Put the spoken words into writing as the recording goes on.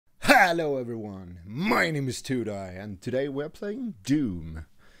Hello everyone, my name is Tudai and today we're playing Doom.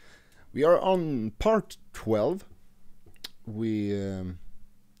 We are on part 12. We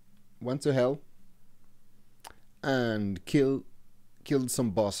went to hell and killed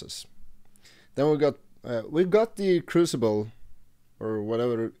some bosses. Then we got the crucible, or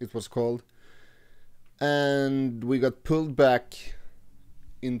whatever it was called, and we got pulled back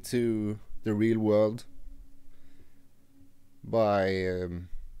into the real world by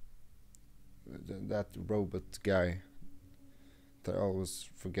that robot guy that I always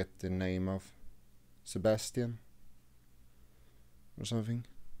forget the name of. Sebastian or something.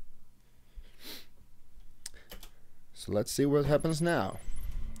 So let's see what happens now.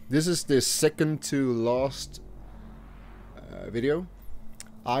 This is the second to last video.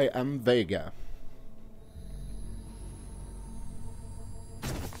 I am VEGA.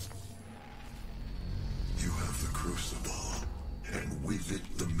 You have the crucible, and with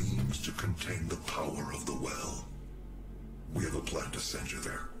it the means to contain the power of the well. We have a plan to send you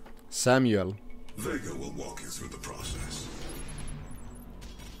there. Samuel. VEGA will walk you through the process.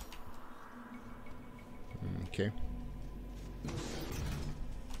 Okay.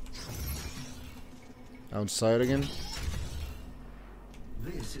 Outside again.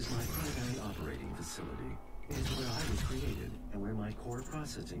 This is my primary operating facility. It is where I was created and where my core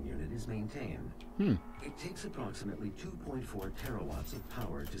processing unit is maintained. It takes approximately 2.4 terawatts of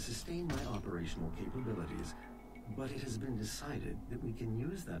power to sustain my operational capabilities, but it has been decided that we can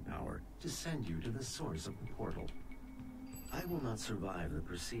use that power to send you to the source of the portal. I will not survive the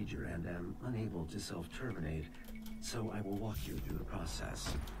procedure and am unable to self-terminate, so I will walk you through the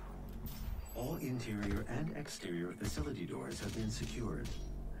process. All interior and exterior facility doors have been secured.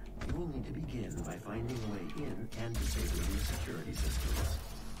 You will need to begin by finding a way in and disabling your security systems.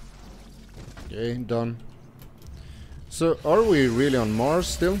 Okay, done. So, are we really on Mars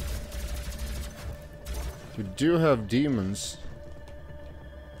still? We do have demons.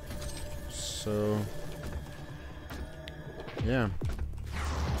 So... yeah.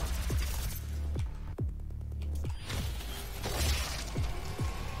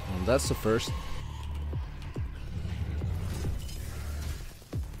 Well, that's the first.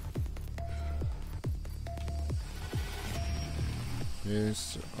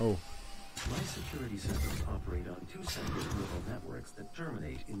 Yes. Oh. My security systems operate on two separate neural networks that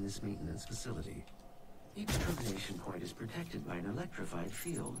terminate in this maintenance facility. Each termination point is protected by an electrified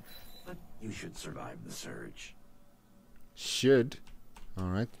field, but you should survive the surge. Should.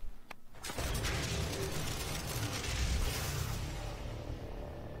 Alright.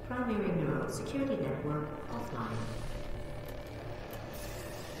 Primary neural security network offline.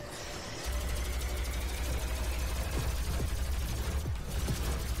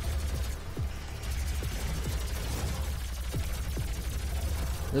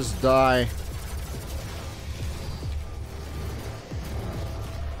 Just die.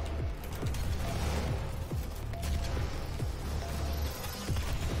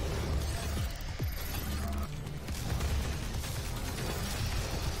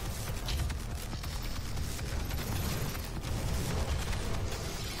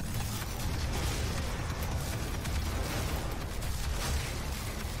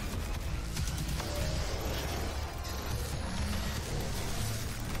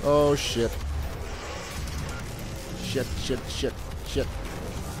 Oh shit. Shit.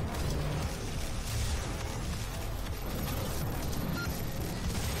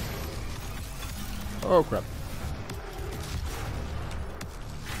 Oh crap.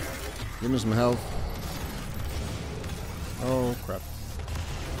 Give me some health. Oh crap.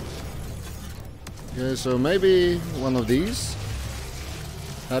 Okay, so maybe one of these.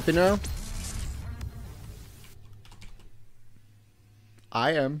 Happy now?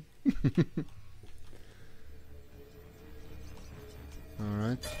 I am.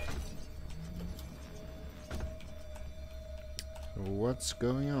 Alright. So what's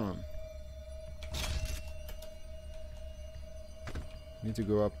going on? Need to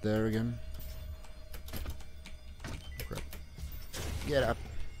go up there again. Crap. Get up.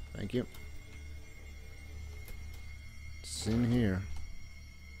 Thank you. It's in here.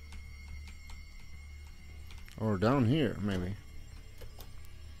 Or down here, maybe.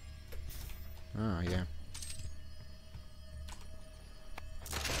 Ah, yeah.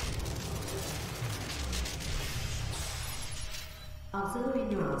 Auxiliary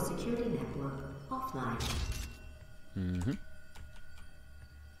neural security network offline. Mm-hmm.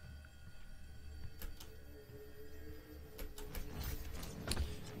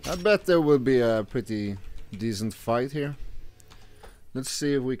 I bet there will be a pretty decent fight here. Let's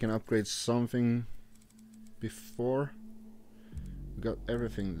see if we can upgrade something before We got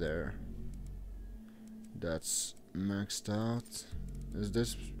everything there. That's maxed out. Is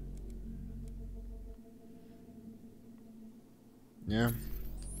this? Yeah.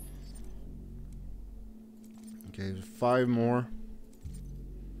 Okay, 5 more.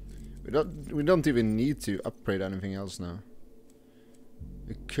 We don't even need to upgrade anything else now.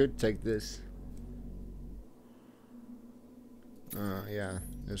 We could take this. Yeah,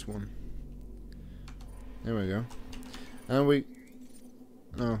 this one. There we go. And we...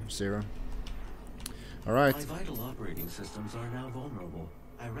 No, 0. Alright. My vital operating systems are now vulnerable.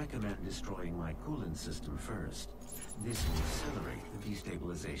 I recommend destroying my coolant system first. This will accelerate the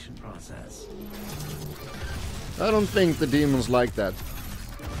destabilization process. I don't think the demons like that.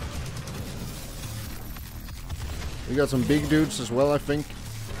 We got some big dudes as well, I think.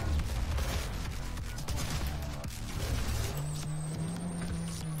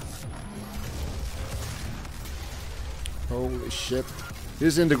 Holy shit.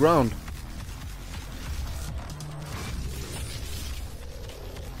 He's in the ground.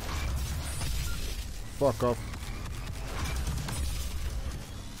 Fuck off.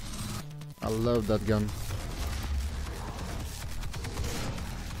 I love that gun.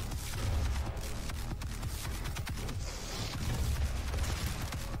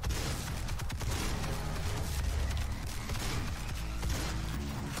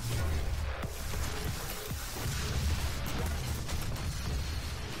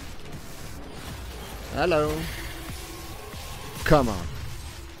 Hello. Come on.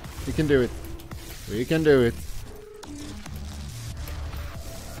 We can do it. We can do it.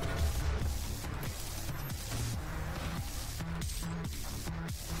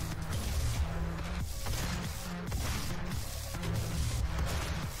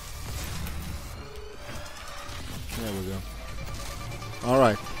 There we go.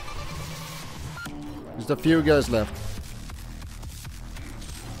 Alright. Just a few guys left.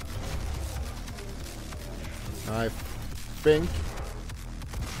 I think.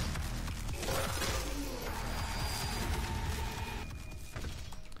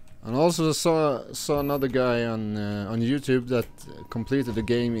 And also saw another guy on YouTube that completed the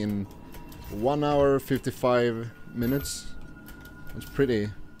game in 1 hour 55 minutes. It's pretty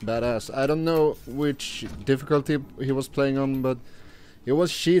badass. I don't know which difficulty he was playing on, but he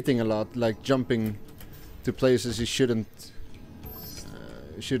was cheating a lot, like jumping to places he shouldn't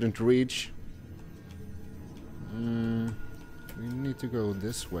reach. We need to go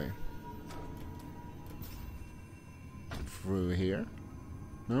this way. Through here?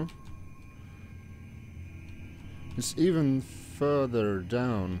 No? It's even further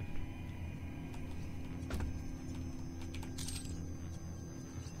down.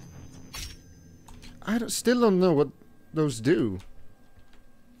 Still don't know what those do.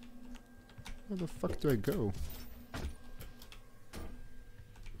 Where the fuck do I go?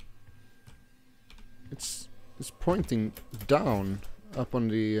 It's pointing down up on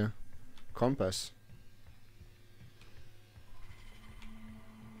the compass.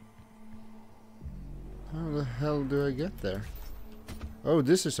 How the hell do I get there? Oh,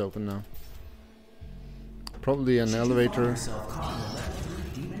 this is open now. Probably an elevator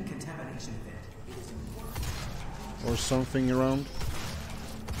or something around.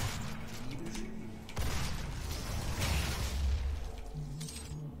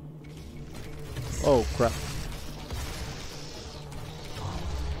 Oh crap.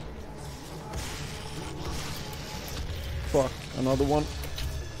 Fuck, another one.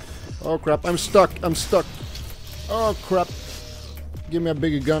 Oh crap, I'm stuck, I'm stuck. Oh crap. Give me a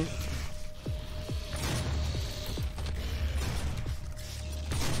bigger gun.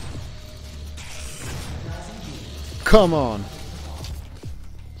 Come on.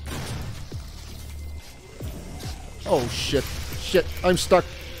 Oh shit, shit, I'm stuck.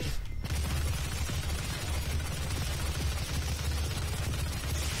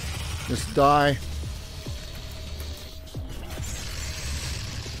 Just die.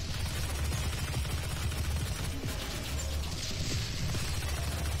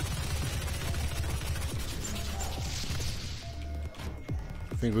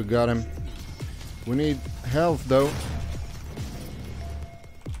 I think we got him. We need health though.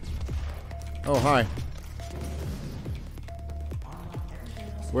 Oh, hi.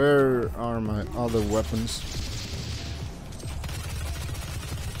 Where are my other weapons?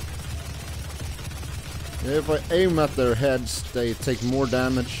 Yeah, if I aim at their heads, they take more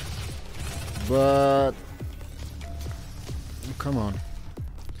damage. But... oh, come on.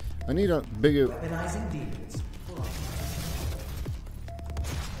 I need a bigger...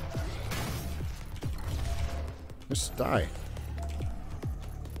 Just die.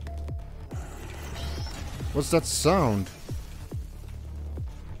 What's that sound?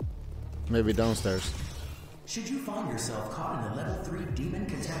 Maybe downstairs. Should you find yourself caught in a level 3 demon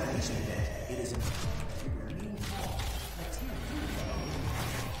contamination event, it is important that you remain calm. A tier 3 level,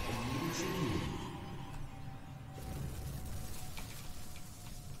 and neither should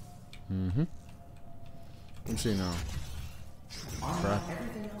you. Let's see now. Crap.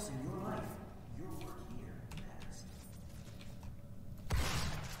 Everything else in your life, your work here matters.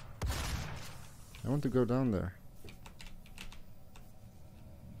 I want to go down there.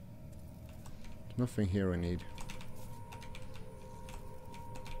 Nothing here I need.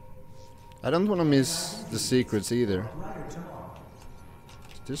 I don't want to miss the secrets either.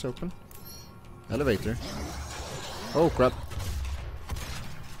 Is this open? Elevator. Oh crap.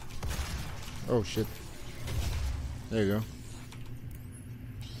 Oh shit. There you go.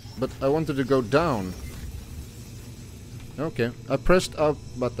 But I wanted to go down. Okay. I pressed up,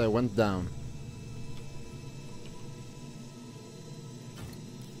 but I went down.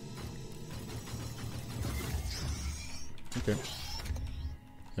 Okay.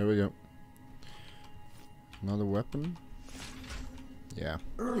 Here we go. Another weapon? Yeah.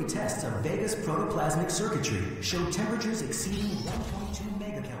 Early tests of VEGA's protoplasmic circuitry showed temperatures exceeding 1.2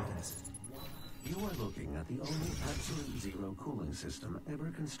 megakelvins. You are looking at the only absolute zero cooling system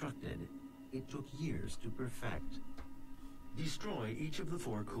ever constructed. It took years to perfect. Destroy each of the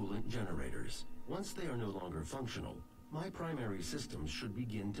 4 coolant generators. Once they are no longer functional, my primary systems should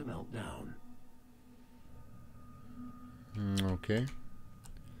begin to melt down. Okay.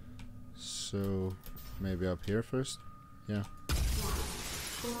 So maybe up here first? Yeah.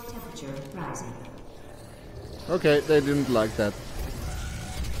 Core temperature rising. Okay, they didn't like that.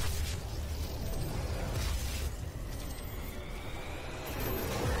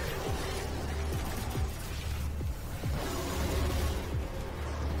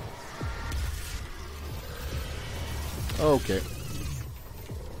 Okay.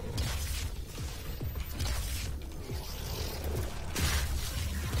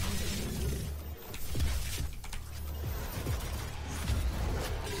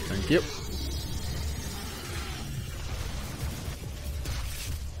 Thank you.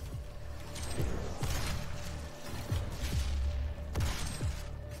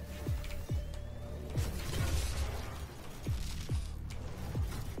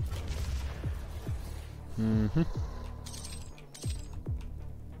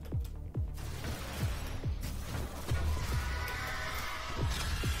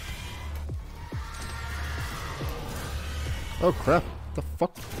 Oh crap, what the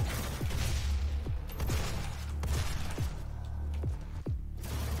fuck?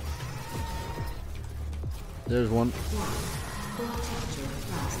 There's one. Core temperature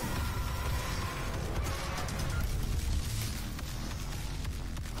rising.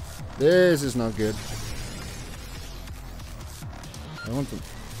 This is not good. I want a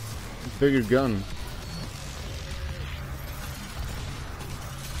bigger gun.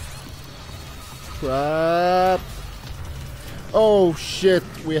 Crap! Oh shit,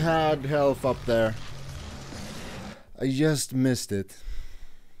 we had health up there. I just missed it.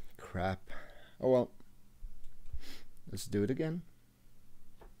 Crap. Oh well. Let's do it again.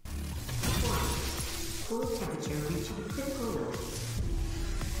 Core temperature reaching critical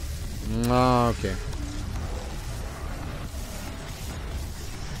low. Okay.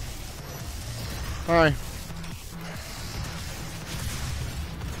 Hi.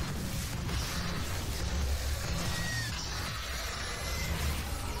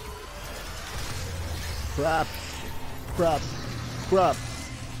 Crap. Crap. Crap.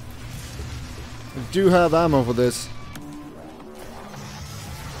 I do have ammo for this.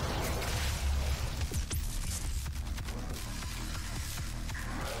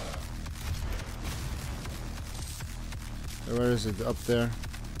 Where is it? Up there.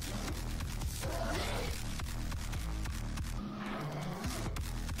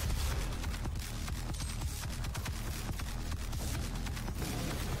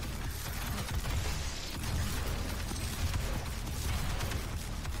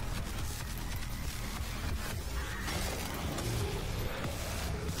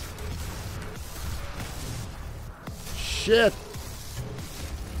 Shit!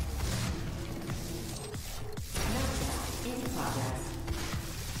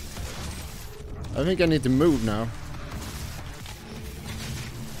 I think I need to move now.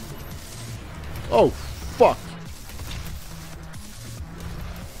 Oh, fuck!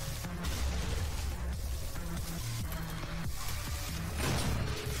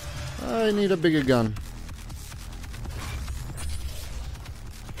 I need a bigger gun.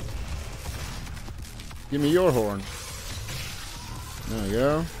 Give me your horn. There we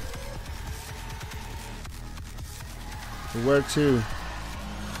go. Where to?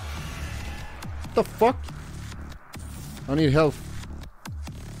 The fuck? I need health.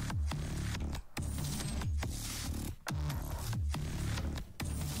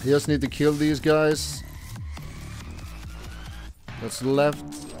 I just need to kill these guys. That's left.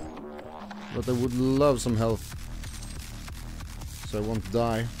 But I would love some health. So I won't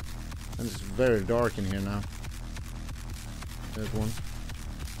die. And it's very dark in here now. There's one.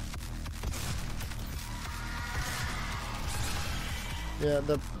 Yeah,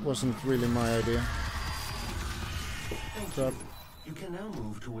 that wasn't really my idea. Thank Drop. you. You can now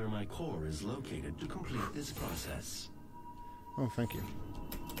move to where my core is located to complete this process. Oh, thank you.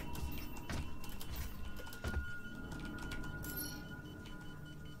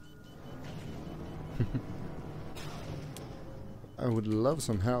 I would love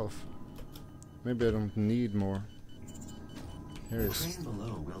some health. Maybe I don't need more. Here The is. train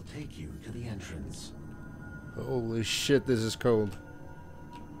below will take you to the entrance. Holy shit, this is cold.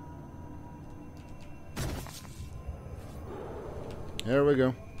 There we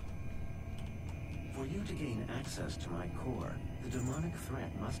go. For you to gain access to my core, the demonic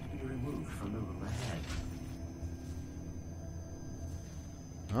threat must be removed from the room ahead.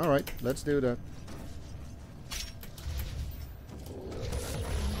 Alright, let's do that.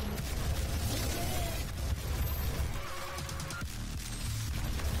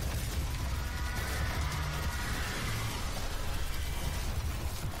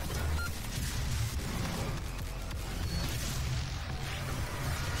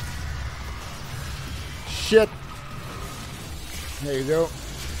 Shit! There you go,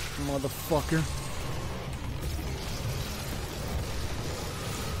 motherfucker.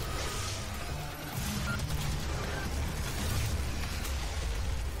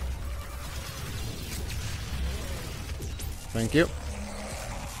 Thank you.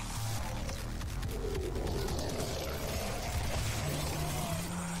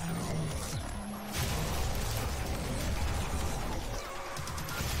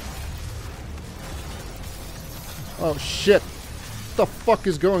 Oh shit! What the fuck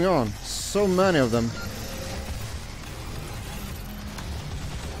is going on? So many of them.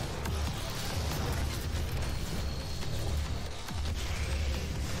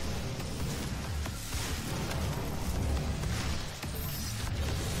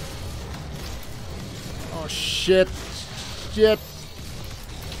 Oh shit! Shit!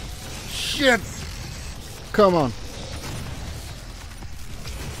 Shit! Come on!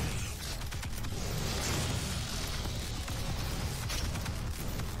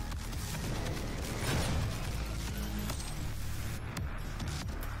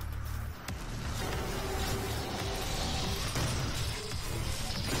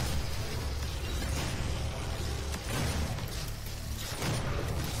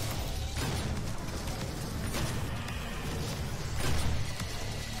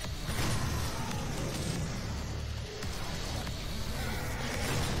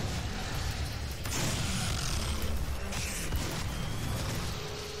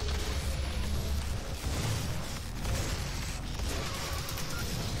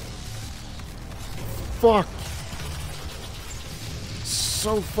 Fuck!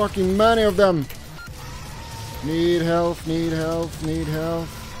 So fucking many of them! Need health, need health, need health.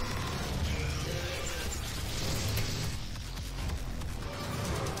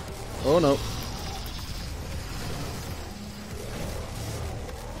 Oh no.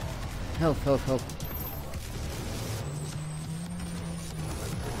 Health, health, health.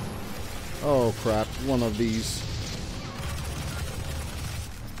 Oh crap, one of these.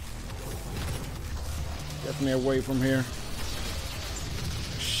 Get me away from here.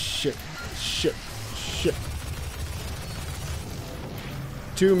 Shit, shit, shit.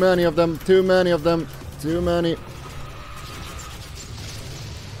 Too many of them, too many of them, too many.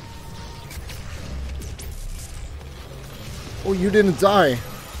 Oh, you didn't die.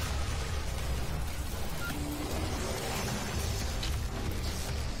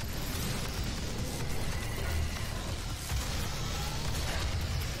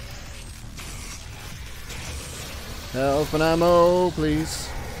 Health and ammo, please.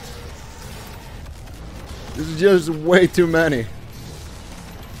 This is just way too many.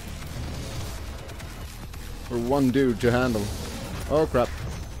 For one dude to handle. Oh crap.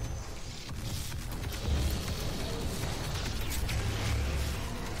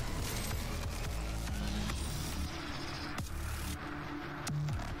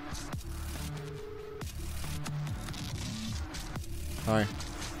 Hi.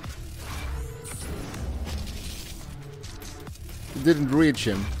 Didn't reach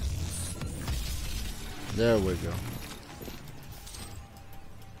him. There we go.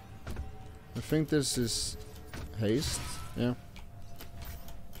 I think this is haste. Yeah.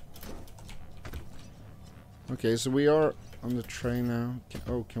 Okay, so we are on the train now.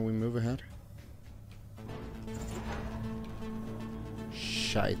 Oh, can we move ahead?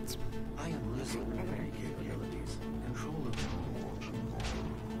 Shite. I am losing memory capabilities. Control of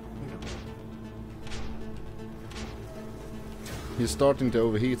He's starting to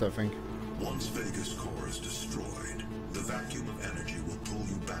overheat, I think. Once Vega's core is destroyed, the vacuum of energy will pull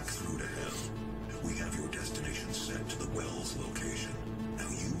you back through to hell. We have your destination set to the well's location. Now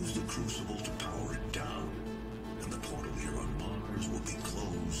use the crucible to power it down, and the portal here on Mars will be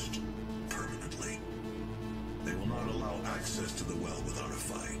closed permanently. They will not allow access to the well without a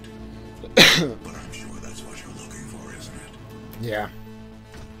fight. But I'm sure that's what you're looking for, isn't it? Yeah.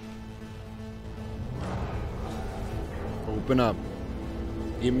 Open up.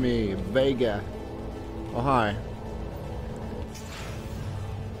 Give me Vega. Oh, hi.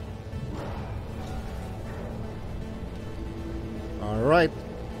 Alright.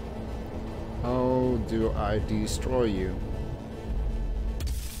 How do I destroy you?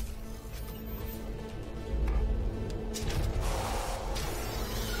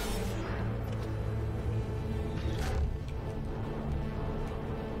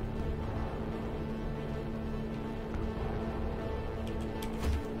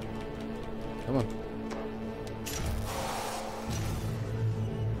 Come on.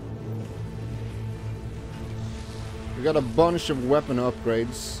 We got a bunch of weapon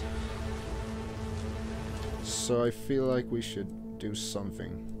upgrades. So I feel like we should do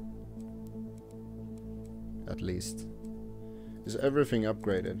something. At least. Is everything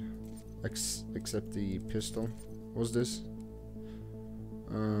upgraded? Except the pistol. What's this?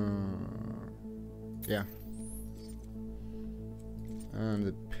 Yeah. And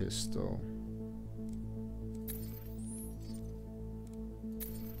the pistol.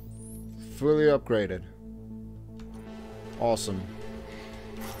 Fully upgraded. Awesome.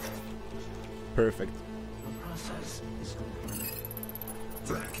 Perfect. the process is complete.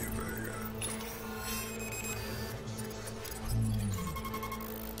 Thank you, Vega.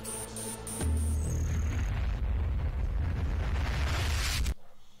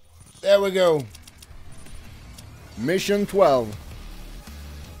 There we go. Mission 12.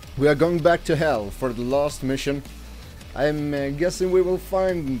 We are going back to hell for the last mission. I'm guessing we will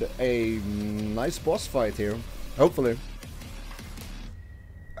find a nice boss fight here. Hopefully.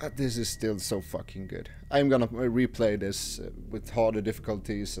 This is still so fucking good. I'm gonna replay this with harder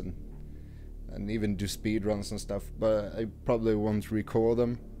difficulties and even do speed runs and stuff, but I probably won't record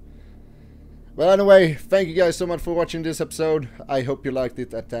them. But anyway, thank you guys so much for watching this episode. I hope you liked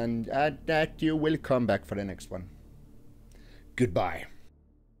it and that you will come back for the next one. Goodbye.